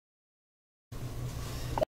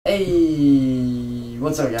Hey,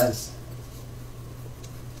 what's up, guys?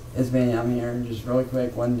 It's me. I'm here. Just really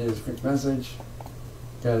quick, wanted to do this quick message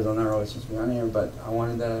because I'm not really supposed to be on here, but I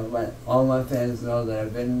wanted to let all my fans know that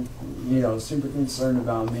I've been, super concerned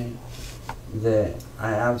about me. That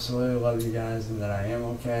I absolutely love you guys and that I am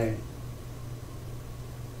okay,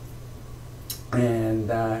 and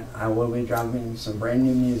that I will be dropping some brand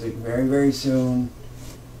new music very, very soon.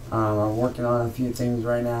 I'm working on a few things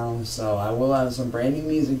right now, so I will have some brand new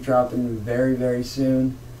music dropping very, very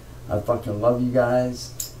soon. I fucking love you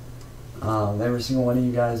guys. Every single one of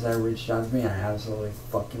you guys that reached out to me, I absolutely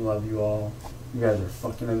fucking love you all. You guys are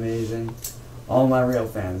fucking amazing. All my real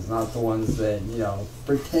fans, not the ones that,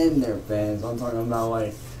 pretend they're fans. I'm talking about,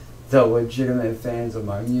 like, the legitimate fans of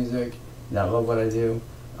my music that love what I do.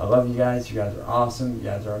 I love you guys. You guys are awesome. You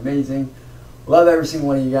guys are amazing. Love every single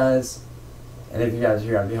one of you guys. And if you guys are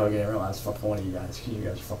here, I'd be hugging every last fucking one of you guys, because you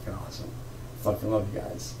guys are fucking awesome. Fucking love you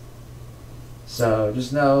guys. So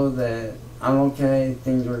just know that I'm okay.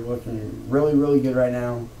 Things are looking really, really good right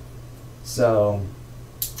now. So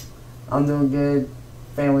I'm doing good.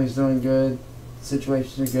 Family's doing good.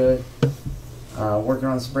 Situations are good. Working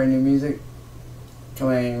on some brand new music.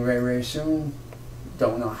 Coming very, very soon.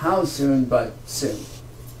 Don't know how soon, but soon.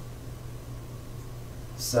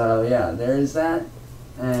 So yeah, there is that.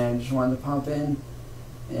 And just wanted to pop in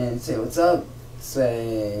and say what's up,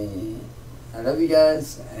 say I love you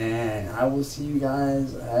guys, and I will see you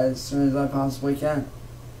guys as soon as I possibly can.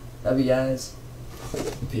 Love you guys.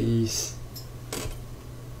 Peace.